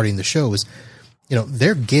and starting the show is,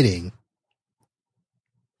 they're getting,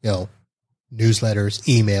 newsletters,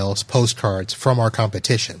 emails, postcards from our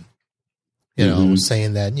competition,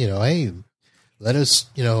 saying that, hey, let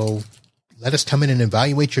us come in and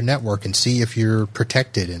evaluate your network and see if you're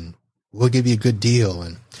protected, and we'll give you a good deal.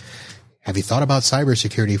 And have you thought about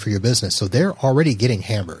cybersecurity for your business? So they're already getting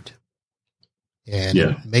hammered. And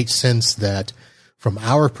It makes sense that from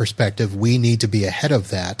our perspective, we need to be ahead of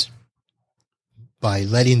that by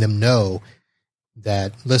letting them know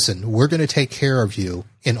that, listen, we're going to take care of you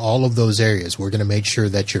in all of those areas. We're going to make sure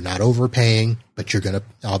that you're not overpaying, but you're going to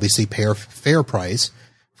obviously pay a fair price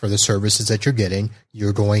for the services that you're getting.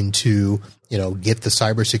 You're going to, get the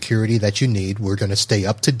cybersecurity that you need. We're going to stay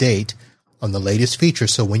up to date on the latest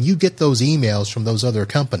features. So when you get those emails from those other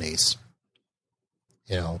companies,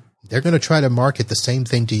 they're going to try to market the same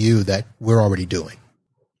thing to you that we're already doing.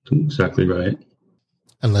 Exactly right.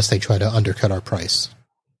 Unless they try to undercut our price.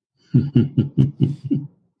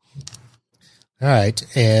 All right.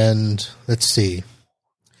 And let's see.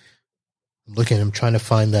 I'm trying to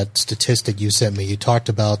find that statistic you sent me. You talked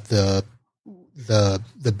about the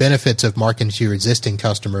benefits of marketing to your existing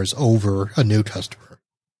customers over a new customer.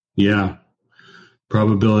 Yeah.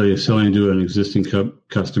 Probability of selling to an existing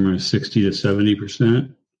customer is 60 to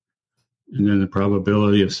 70%. And then the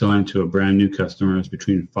probability of selling to a brand new customer is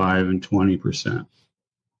between 5 and 20%.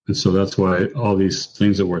 And so that's why all these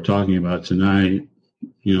things that we're talking about tonight,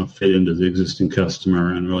 fit into the existing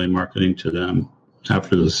customer, and really marketing to them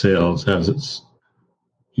after the sales has its,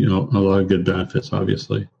 a lot of good benefits,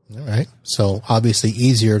 obviously. All right. So obviously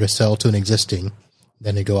easier to sell to an existing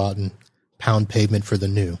than to go out and pound pavement for the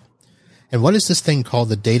new. And what is this thing called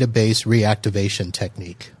the database reactivation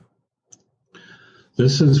technique?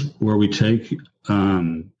 This is where we take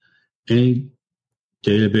any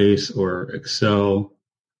database or Excel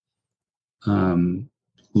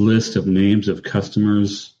list of names of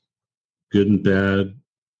customers, good and bad,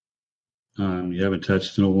 you haven't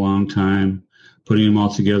touched in a long time, putting them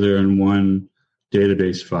all together in one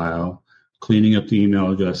database file, cleaning up the email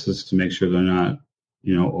addresses to make sure they're not,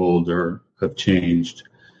 old or have changed,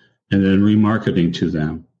 and then remarketing to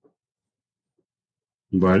them,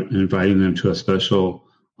 inviting them to a special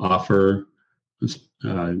offer,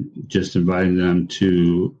 just inviting them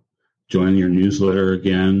to join your newsletter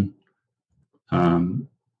again.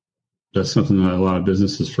 That's something that a lot of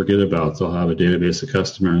businesses forget about. They'll have a database of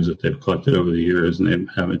customers that they've collected over the years, and they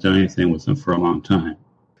haven't done anything with them for a long time.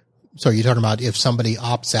 So you're talking about if somebody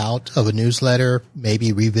opts out of a newsletter,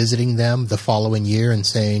 maybe revisiting them the following year and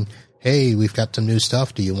saying, hey, we've got some new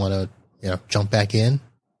stuff. Do you want to, jump back in?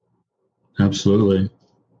 Absolutely.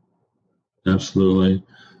 Absolutely.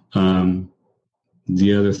 The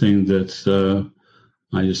other thing that's, I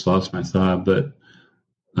just lost my thought, but,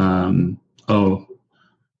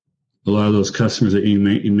 a lot of those customers that you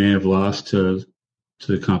may have lost to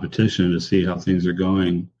the competition, to see how things are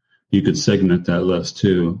going, you could segment that list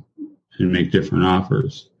too and make different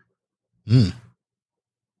offers.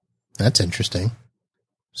 That's interesting.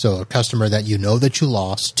 So a customer that that you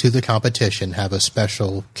lost to the competition, have a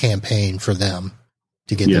special campaign for them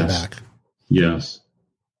to get them back. Yes.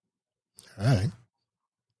 All right.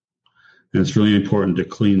 And it's really important to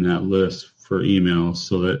clean that list for emails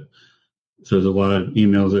so that there's a lot of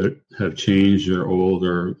emails that have changed or old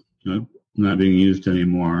or not being used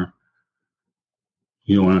anymore.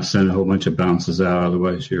 You don't want to send a whole bunch of bounces out,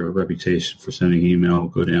 otherwise your reputation for sending email will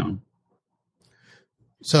go down.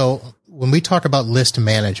 So when we talk about list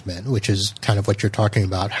management, which is kind of what you're talking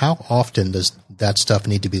about, how often does that stuff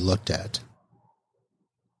need to be looked at?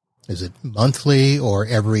 Is it monthly or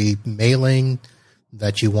every mailing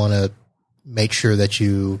that you want to make sure that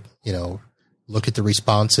you look at the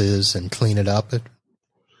responses and clean it up?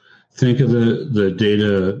 Think of the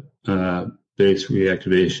data base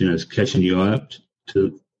reactivation as catching you up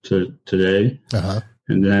to today. Uh-huh.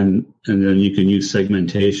 And then you can use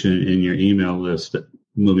segmentation in your email list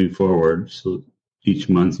moving forward. So each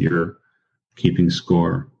month you're keeping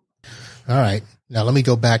score. All right. Now let me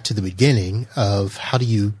go back to the beginning of how do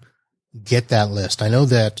you get that list? I know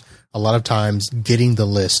that a lot of times getting the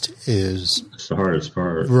list is It's the hardest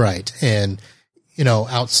part. right. And,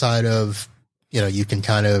 outside of, you can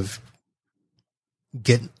kind of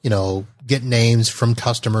get names from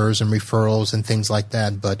customers and referrals and things like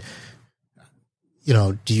that. But,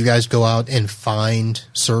 do you guys go out and find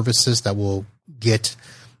services that will get,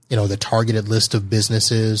 the targeted list of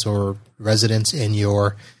businesses or residents in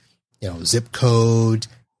your, zip code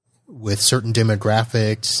with certain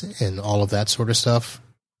demographics and all of that sort of stuff?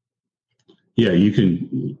 Yeah, you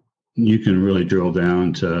can really drill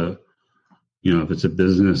down to, if it's a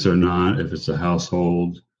business or not, if it's a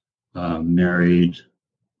household, married,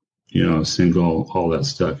 single, all that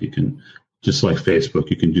stuff. You can, just like Facebook,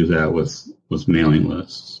 you can do that with mailing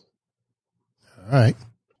lists. All right.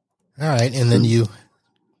 And then you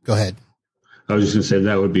go ahead. I was just going to say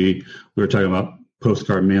that would be, we were talking about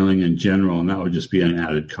postcard mailing in general, and that would just be an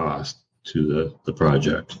added cost to the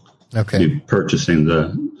project. Okay. You'd be purchasing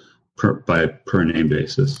by per name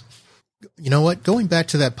basis. You know what? Going back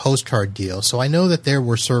to that postcard deal. So I know that there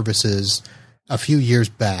were services a few years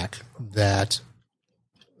back that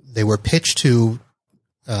they were pitched to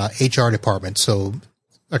HR departments. So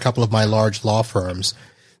a couple of my large law firms,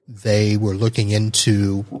 they were looking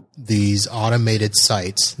into these automated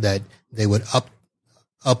sites that they would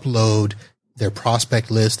upload their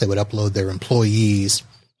prospect list. They would upload their employees,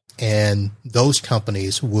 and those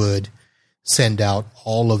companies would send out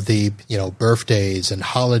all of the, birthdays and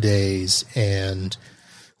holidays and,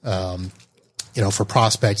 for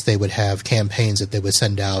prospects, they would have campaigns that they would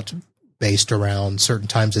send out based around certain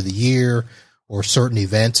times of the year or certain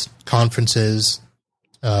events, conferences.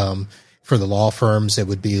 For the law firms, it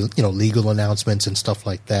would be, legal announcements and stuff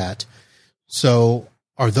like that. So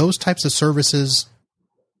are those types of services,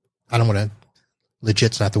 I don't want to,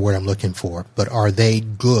 legit's not the word I'm looking for, but are they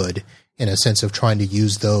good in a sense of trying to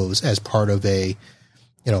use those as part of a,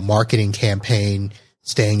 marketing campaign,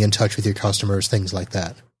 staying in touch with your customers, things like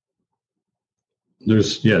that?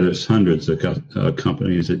 There's hundreds of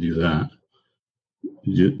companies that do that.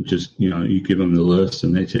 You give them the list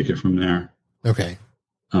and they take it from there. Okay.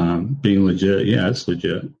 Being legit. Yeah, it's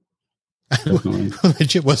legit.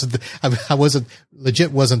 Legit wasn't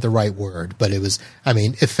the right word, but it was,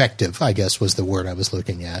 effective, I guess, was the word I was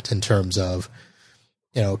looking at in terms of,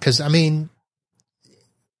 because if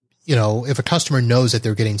a customer knows that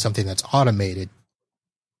they're getting something that's automated,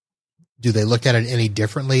 do they look at it any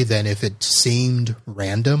differently than if it seemed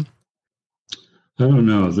random? I don't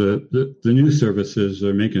know. The new services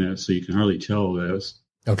are making it so you can hardly tell this.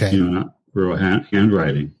 Okay. Not real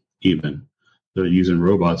handwriting even. They're using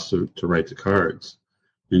robots to write the cards.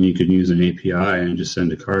 And you can use an API and just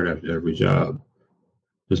send a card after every job.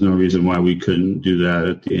 There's no reason why we couldn't do that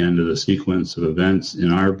at the end of the sequence of events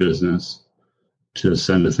in our business to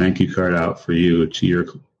send a thank you card out for you to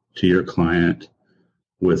your client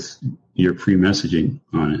with your pre-messaging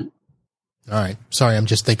on it. All right. Sorry, I'm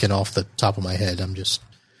just thinking off the top of my head.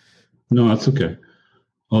 No, that's okay.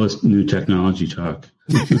 All this new technology talk.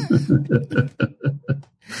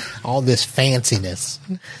 All this fanciness.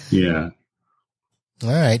 Yeah. All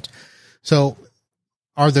right. So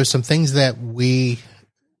are there some things that we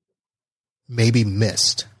maybe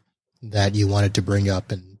missed that you wanted to bring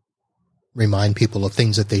up and remind people of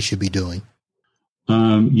things that they should be doing?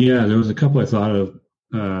 Yeah, there was a couple I thought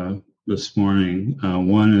of this morning.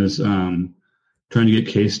 One is trying to get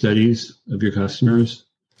case studies of your customers.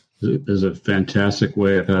 Is a fantastic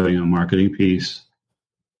way of having a marketing piece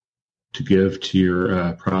to give to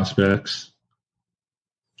your prospects.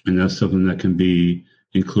 And that's something that can be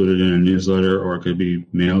included in a newsletter, or it could be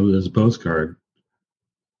mailed as a postcard.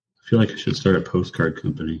 I feel like I should start a postcard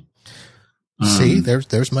company. See,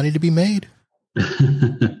 there's money to be made.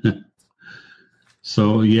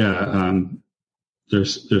 So yeah, they're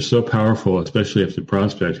so powerful, especially if the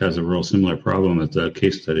prospect has a real similar problem that the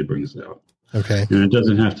case study brings out. Okay. And it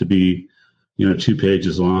doesn't have to be, 2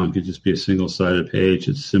 pages long. It could just be a single-sided page.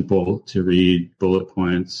 It's simple to read, bullet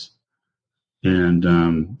points, and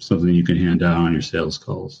something you can hand out on your sales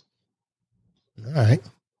calls. All right.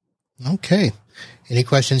 Okay. Any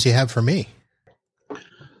questions you have for me?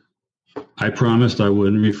 I promised I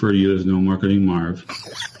wouldn't refer to you as No Marketing Marv,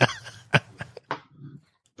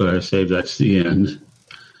 but I saved that to the end.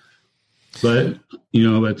 But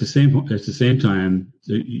at the same time,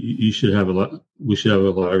 you should have we should have a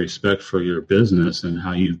lot of respect for your business and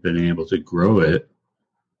how you've been able to grow it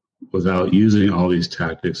without using all these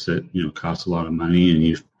tactics that, cost a lot of money, and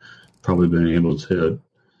you've probably been able to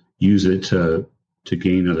use it to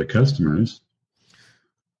gain other customers.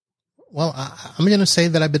 Well, I'm going to say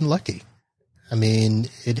that I've been lucky. I mean,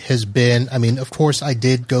 it has been, of course I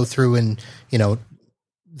did go through and,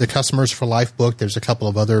 the Customers for Life book. There's a couple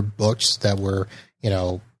of other books that were,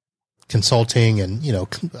 consulting, and,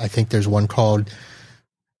 I think there's one called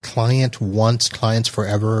Client Once, Clients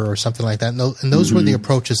Forever, or something like that. And those were the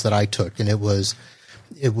approaches that I took. And it was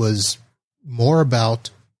more about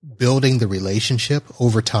building the relationship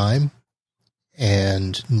over time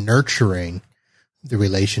and nurturing the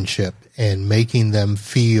relationship and making them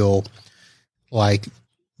feel like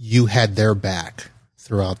you had their back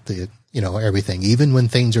throughout the, everything. Even when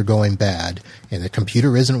things are going bad and the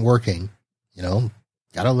computer isn't working,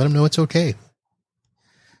 gotta let them know it's okay.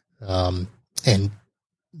 And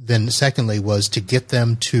then secondly was to get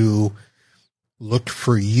them to look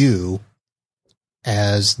for you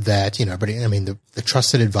as that, everybody, the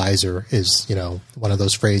trusted advisor is, one of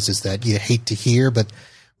those phrases that you hate to hear, but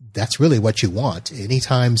that's really what you want.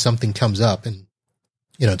 Anytime something comes up and,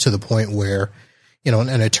 to the point where,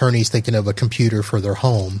 an attorney's thinking of a computer for their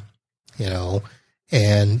home,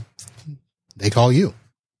 and they call you.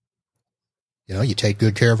 You take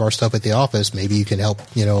good care of our stuff at the office. Maybe you can help,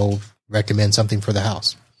 recommend something for the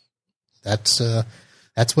house. That's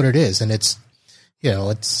what it is. And it's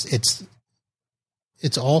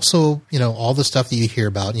also, all the stuff that you hear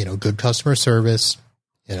about, good customer service,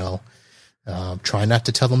 try not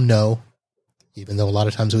to tell them no, even though a lot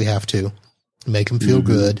of times we have to make them feel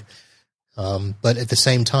good. But at the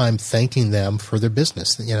same time, thanking them for their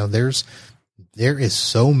business. There is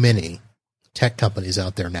so many tech companies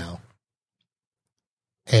out there now,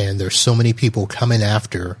 and there's so many people coming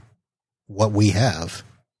after what we have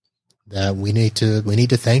that we need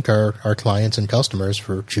to thank our clients and customers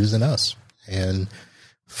for choosing us and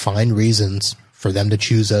find reasons for them to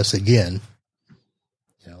choose us again,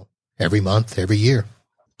 every month, every year.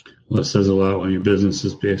 Well, it says a lot when your business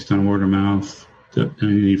is based on word of mouth. And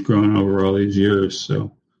you've grown over all these years,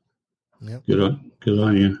 so yep. Good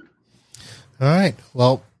on you. All right.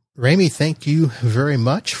 Well, Ramey, thank you very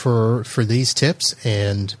much for these tips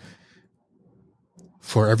and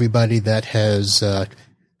for everybody that has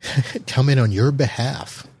come in on your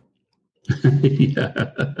behalf.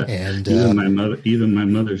 Yeah. And even my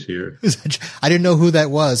mother's here. I didn't know who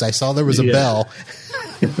that was. I saw there was a bell.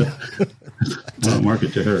 I don't mark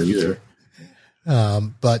it to her either.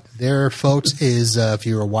 But there, folks, is if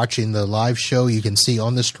you are watching the live show, you can see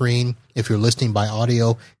on the screen. If you're listening by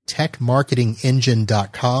audio,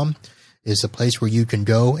 techmarketingengine.com is the place where you can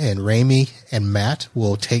go, and Ramey and Matt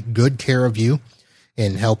will take good care of you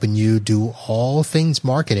in helping you do all things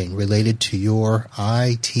marketing related to your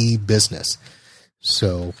IT business.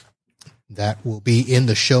 So that will be in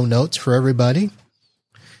the show notes for everybody.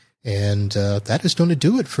 And that is going to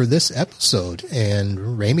do it for this episode. And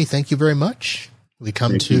Ramey, thank you very much. We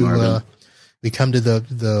come to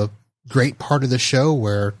the great part of the show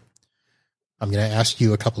where I'm going to ask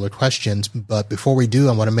you a couple of questions. But before we do,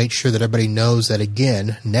 I want to make sure that everybody knows that,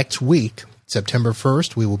 again, next week, September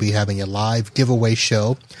 1st, we will be having a live giveaway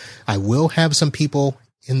show. I will have some people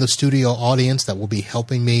in the studio audience that will be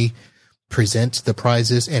helping me present the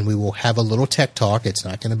prizes, and we will have a little tech talk. It's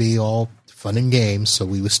not going to be all fun and games, so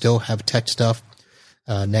we will still have tech stuff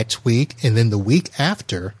next week. And then the week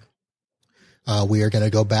after, we are going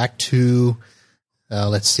to go back to,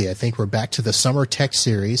 I think we're back to the Summer Tech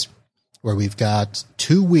Series, where we've got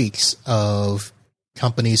 2 weeks of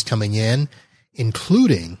companies coming in,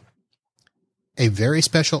 including a very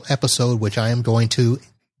special episode, which I am going to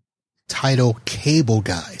title Cable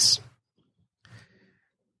Guys.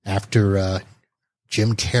 After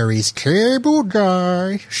Jim Carrey's Cable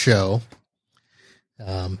Guy show.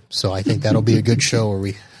 So I think that'll be a good show where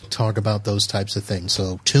we talk about those types of things.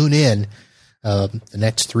 So tune in the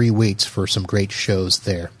next 3 weeks for some great shows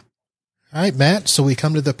there. All right, Matt. So we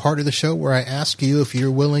come to the part of the show where I ask you if you're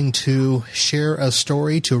willing to share a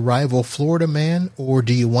story to rival Florida Man, or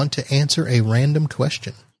do you want to answer a random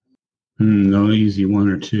question? No easy one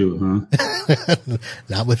or two, huh?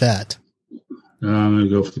 Not with that. I'm going to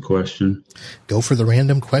go for the question. Go for the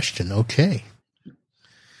random question. Okay.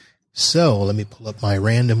 So let me pull up my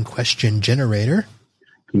random question generator.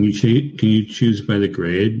 Can you choose by the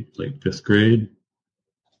grade, like 5th grade?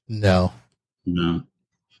 No. No.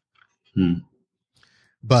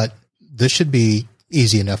 But this should be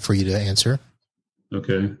easy enough for you to answer.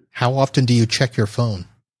 Okay. How often do you check your phone?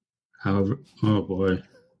 Oh boy.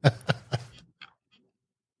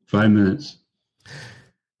 5 minutes.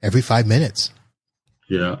 Every 5 minutes.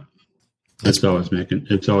 Yeah. It's always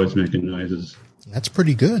making noises. That's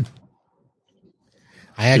pretty good.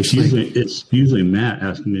 It's usually Matt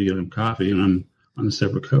asking me to get him coffee, and I'm on a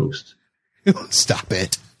separate coast. Stop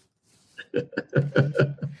it.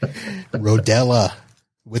 Rodella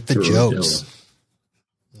with the jokes.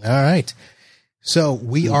 All right. So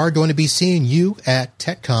we are going to be seeing you at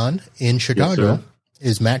TechCon in Chicago. Yes,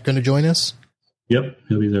 is Matt going to join us? Yep,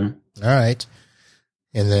 he'll be there. All right.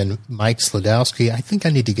 And then Mike Slodowski, I think I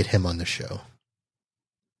need to get him on the show.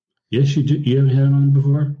 Yes, you do. You haven't had him on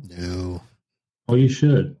before? No. Oh, you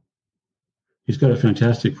should. He's got a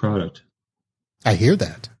fantastic product. I hear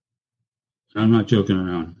that. I'm not joking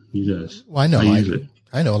around. He does. Well, I know. I use it.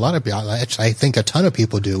 I know a lot of people. Actually, I think a ton of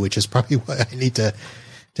people do, which is probably why I need to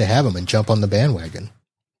have him and jump on the bandwagon.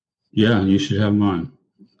 Yeah, you should have him on.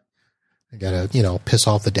 I gotta, piss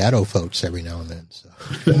off the Dado folks every now and then. So.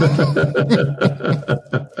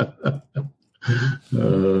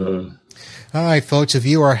 All right, folks, if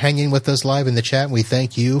you are hanging with us live in the chat, we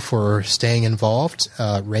thank you for staying involved.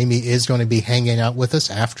 Ramey is going to be hanging out with us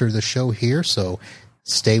after the show here, so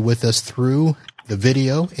stay with us through the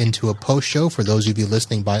video into a post show for those of you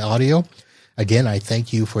listening by audio. Again, I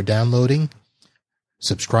thank you for downloading,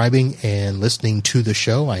 subscribing, and listening to the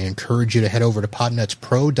show. I encourage you to head over to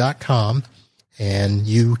podnutzpro.com, and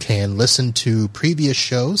you can listen to previous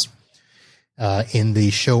shows in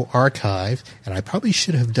the show archive. And I probably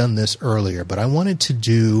should have done this earlier, but I wanted to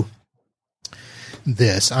do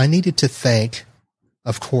this. I needed to thank,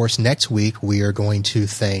 of course, next week we are going to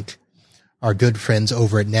thank our good friends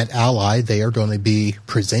over at NetAlly. They are going to be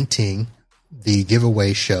presenting the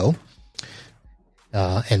giveaway show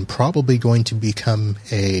and probably going to become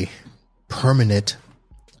a permanent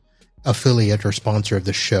affiliate or sponsor of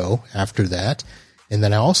the show after that. And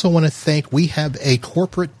then I also want to thank, we have a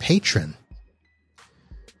corporate patron,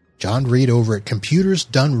 John Reed over at Computers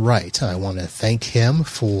Done Right. I want to thank him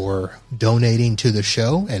for donating to the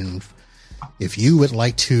show. And if you would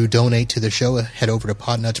like to donate to the show, head over to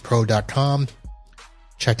podnutzpro.com,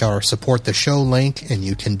 check our support the show link, and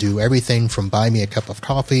you can do everything from buy me a cup of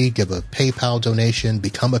coffee, give a PayPal donation,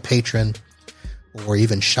 become a patron, or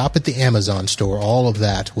even shop at the Amazon store. All of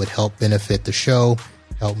that would help benefit the show,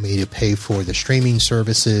 help me to pay for the streaming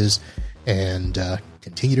services, and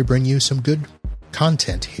continue to bring you some good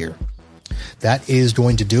content here. That is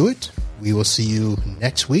going to do it. We will see you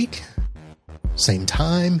next week. Same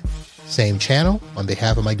time, same channel. On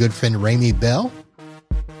behalf of my good friend Ramey Bell.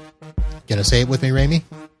 Gonna say it with me, Ramey?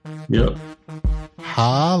 Yep.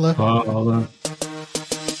 Holla. Holla.